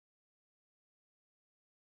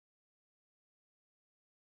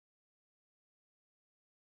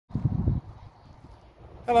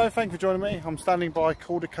Hello, thank you for joining me. I'm standing by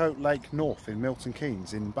Caldecotte Lake North in Milton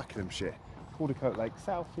Keynes in Buckinghamshire. Caldecotte Lake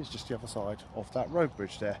South is just the other side of that road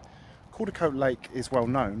bridge there. Caldecotte Lake is well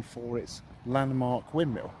known for its landmark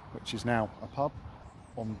Windmill, which is now a pub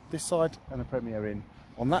on this side and a Premier Inn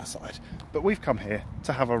on that side. But we've come here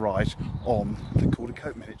to have a ride on the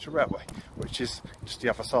Caldecotte Miniature Railway, which is just the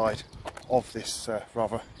other side of this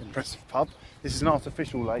rather impressive pub. This is an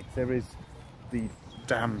artificial lake. There is the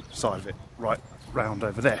dam side of it right round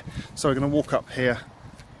over there. So we're going to walk up here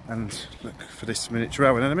and look for this miniature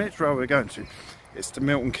railway. Now the miniature railway we're going to, it's the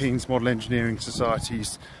Milton Keynes Model Engineering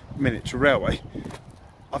Society's miniature railway.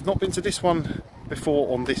 I've not been to this one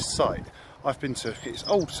before on this site. I've been to its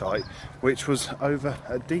old site, which was over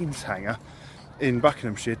at Dean's Hanger in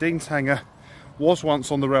Buckinghamshire. Dean's Hanger was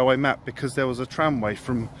once on the railway map because there was a tramway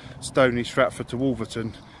from Stony Stratford to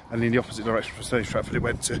Wolverton, and in the opposite direction from Stony Stratford it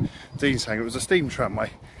went to Dean's Hanger. It was a steam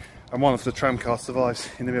tramway, and one of the tram cars survives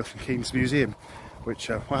in the Milton Keynes Museum, which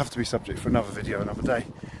will have to be subject for another video another day.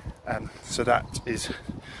 So that is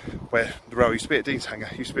where the railway used to be at Dean's Hanger.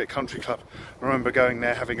 It used to be a country club. I remember going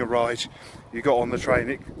there, having a ride. You got on the train,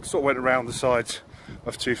 it sort of went around the sides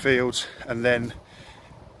of two fields, and then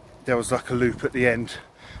there was like a loop at the end.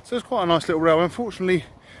 So it's quite a nice little railway. Unfortunately,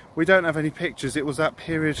 we don't have any pictures. It was that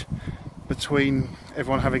period between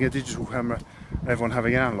everyone having a digital camera and everyone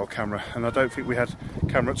having an analog camera, and I don't think we had a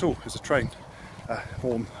camera at all. It was a train. I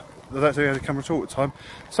don't think we had a camera at all at the time.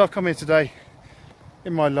 So I've come here today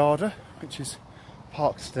in my larder, which is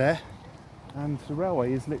parked there, and the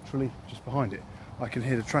railway is literally just behind it. I can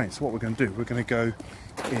hear the train. So what we're going to do, we're going to go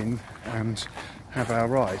in and have our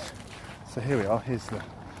ride. So here we are. Here's the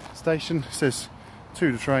station. It says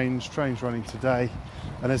to the trains running today,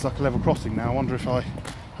 and there's like a level crossing now. I wonder if I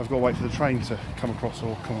have got to wait for the train to come across,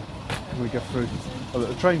 or can we go through? Oh, look,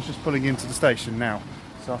 the train's just pulling into the station now,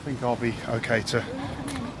 so I think I'll be okay to...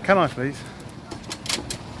 Can I please?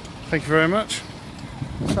 Thank you very much.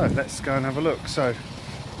 So let's go and have a look. So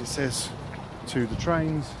it says to the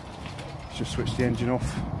trains. Let's just switch the engine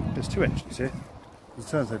off. There's two engines here. There's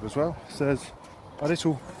a turntable as well. So there's a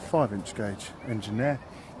little 5-inch gauge engine there,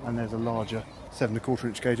 and there's a larger 7¼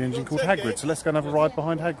 inch gauge engine called Hagrid. So let's go and have a ride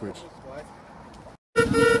behind Hagrid.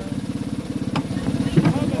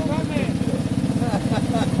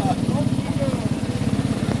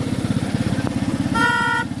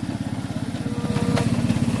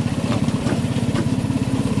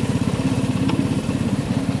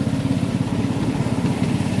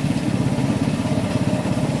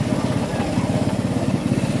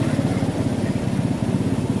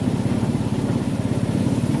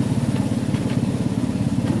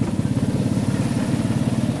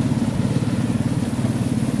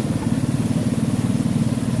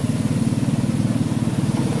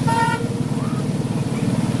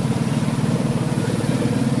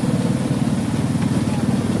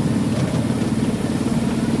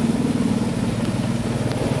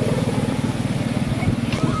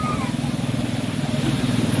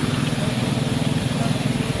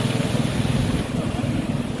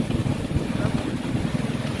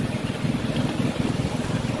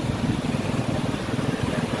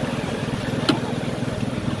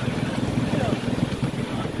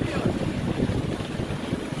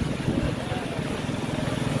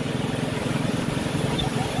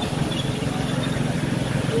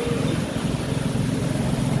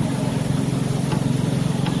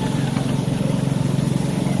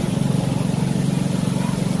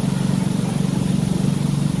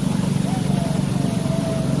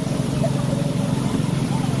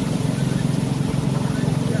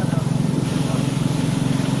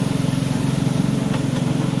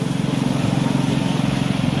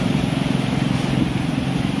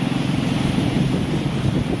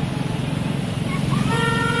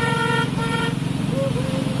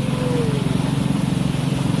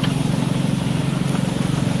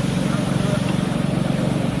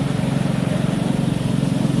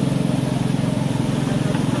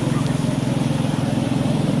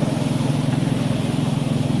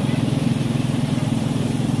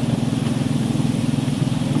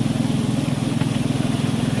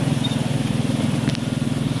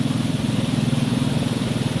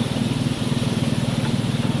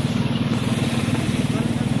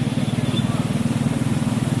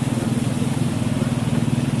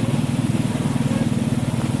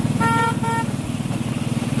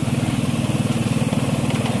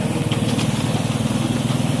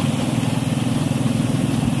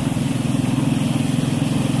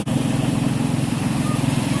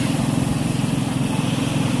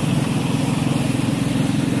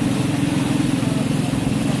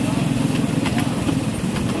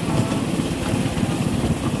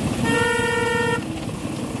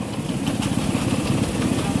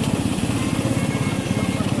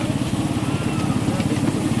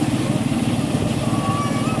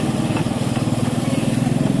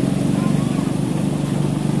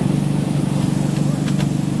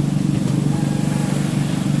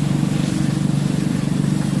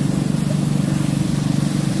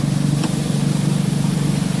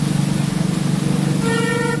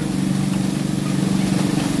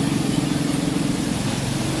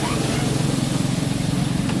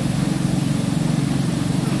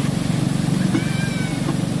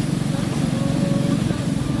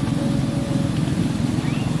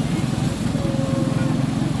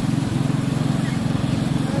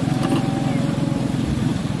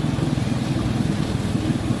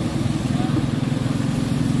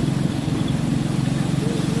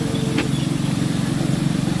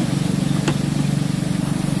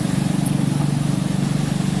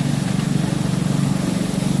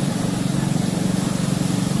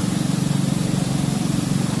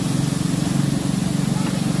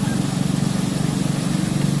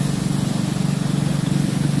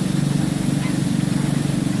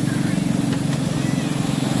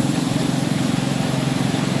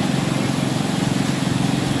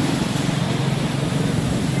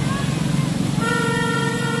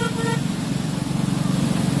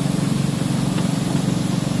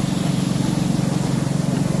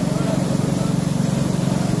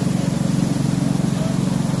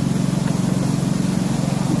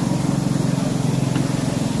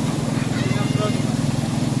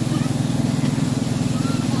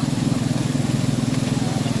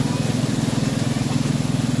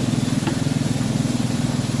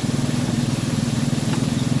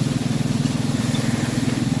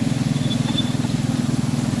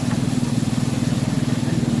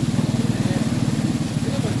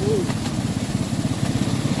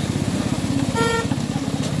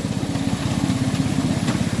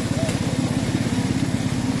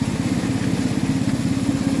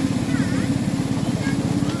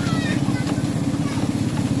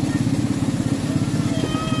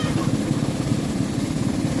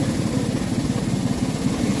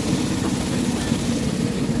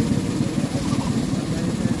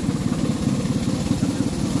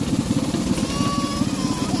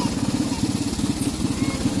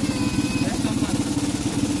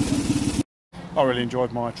 I really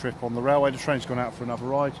enjoyed my trip on the railway. The train's gone out for another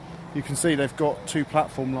ride. You can see they've got 2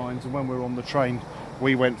 platform lines, and when we were on the train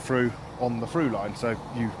we went through on the through line, so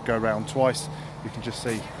you go round twice. You can just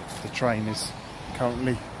see the train is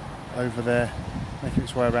currently over there making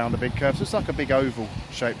its way around a big curve, so it's like a big oval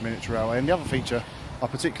shaped miniature railway. And the other feature I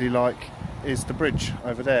particularly like is the bridge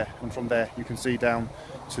over there, and from there you can see down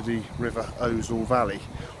to the River Ozell Valley.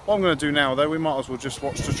 What I'm going to do now though, we might as well just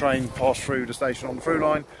watch the train pass through the station on the through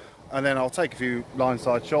line, and then I'll take a few line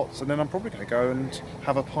side shots, and then I'm probably going to go and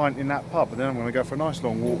have a pint in that pub, and then I'm going to go for a nice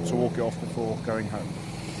long walk to walk it off before going home.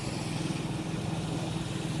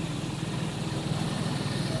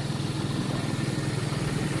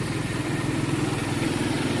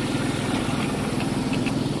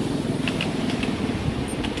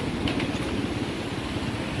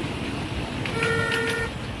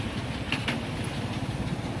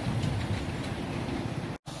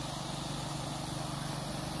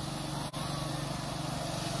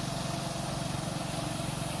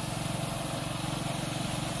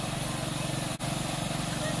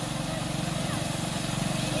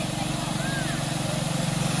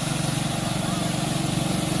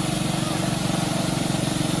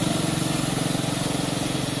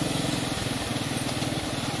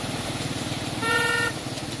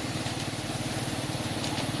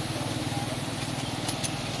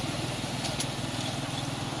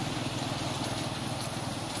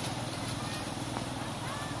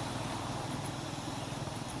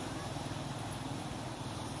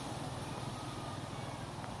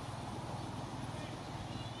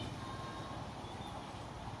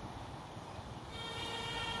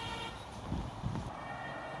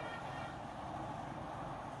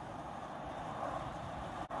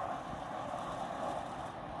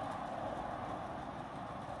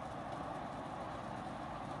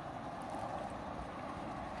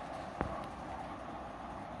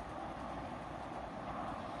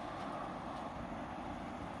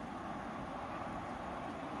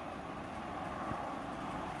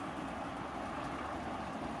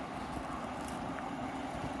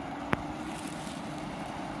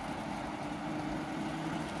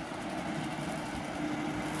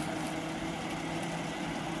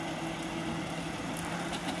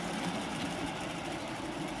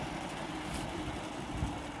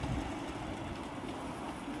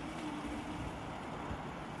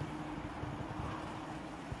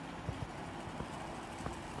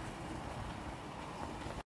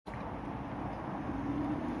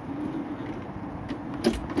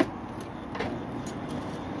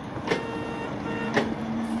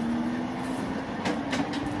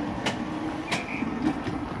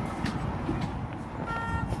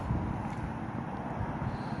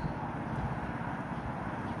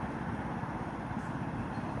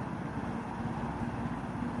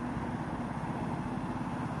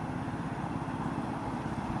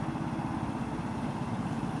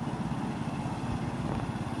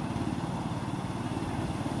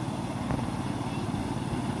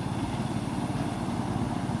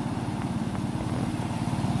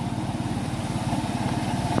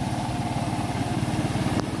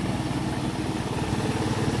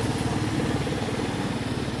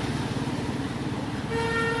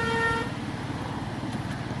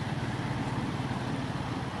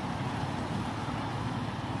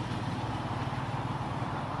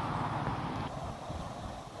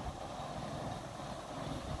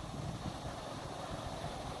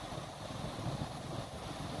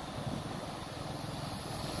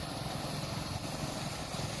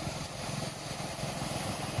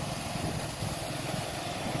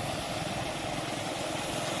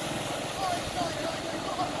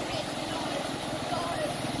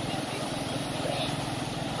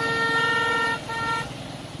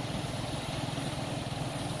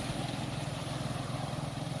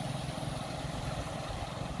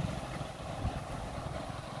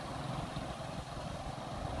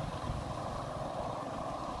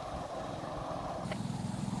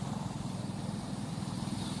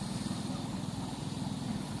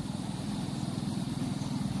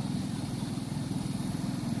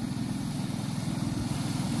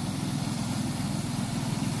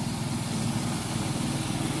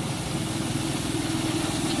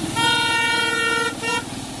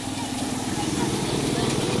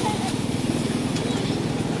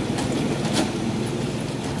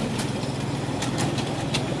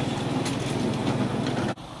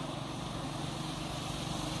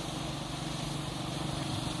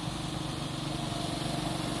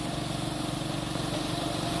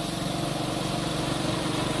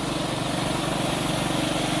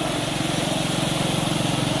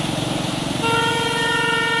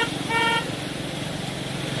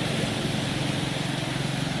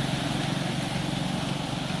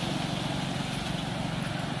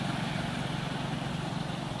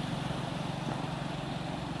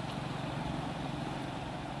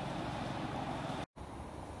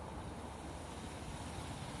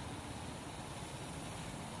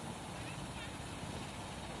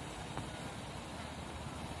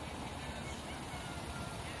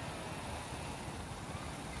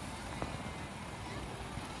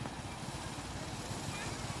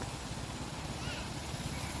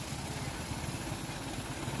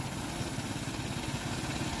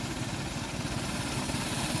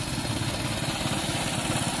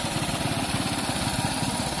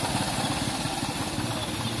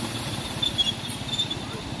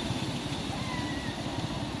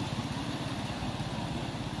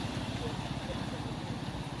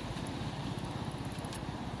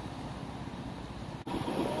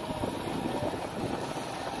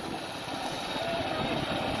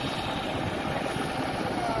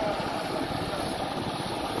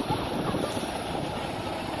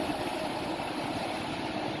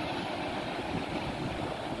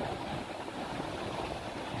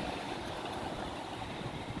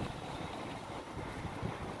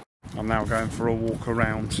 I'm now going for a walk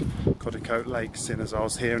around Caldecotte Lake, seeing as I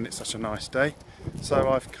was here and it's such a nice day. So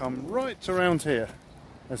I've come right around here.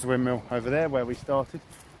 There's the windmill over there where we started.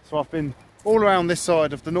 So I've been all around this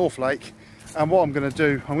side of the North Lake, and what I'm going to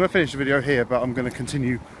do, I'm going to finish the video here, but I'm going to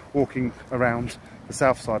continue walking around the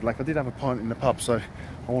south side lake. I did have a pint in the pub, so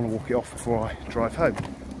I want to walk it off before I drive home.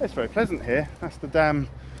 It's very pleasant here. That's the dam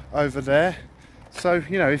over there. So,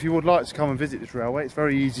 you know, if you would like to come and visit this railway, it's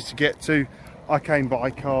very easy to get to. I came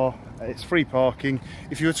by car, it's free parking.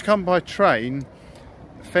 If you were to come by train,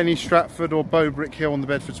 Fenny, Stratford or Bowbrick Hill on the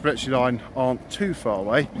Bedford to Bletchley line aren't too far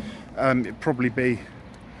away. It'd probably be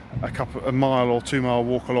a mile or 2 mile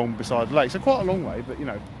walk along beside the lake. So quite a long way, but you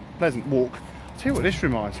know, pleasant walk. I'll tell you what this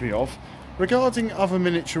reminds me of. Regarding other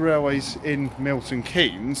miniature railways in Milton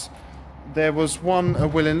Keynes, there was one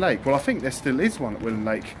at Willing Lake. Well, I think there still is one at Willing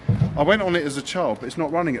Lake. I went on it as a child, but it's not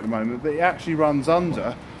running at the moment, but it actually runs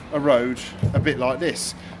under a road a bit like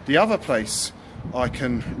this. The other place I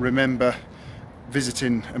can remember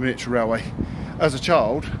visiting a miniature railway as a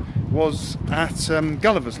child was at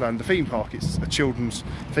Gulliver's Land, the theme park. It's a children's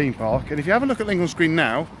theme park, and if you have a look at Lincoln Screen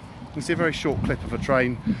now, you can see a very short clip of a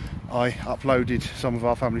train. I uploaded some of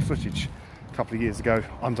our family footage a couple of years ago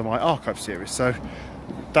under my archive series. So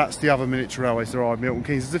that's the other miniature railways there are in Milton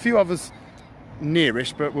Keynes. There's a few others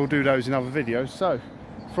nearish, but we'll do those in other videos. So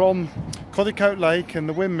from Caldecotte Lake and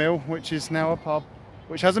the Windmill, which is now a pub,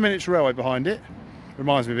 which has a miniature railway behind it,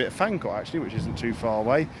 reminds me a bit of Caldecotte actually, which isn't too far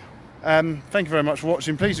away. Thank you very much for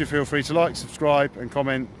watching. Please do feel free to like, subscribe and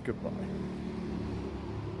comment. Goodbye.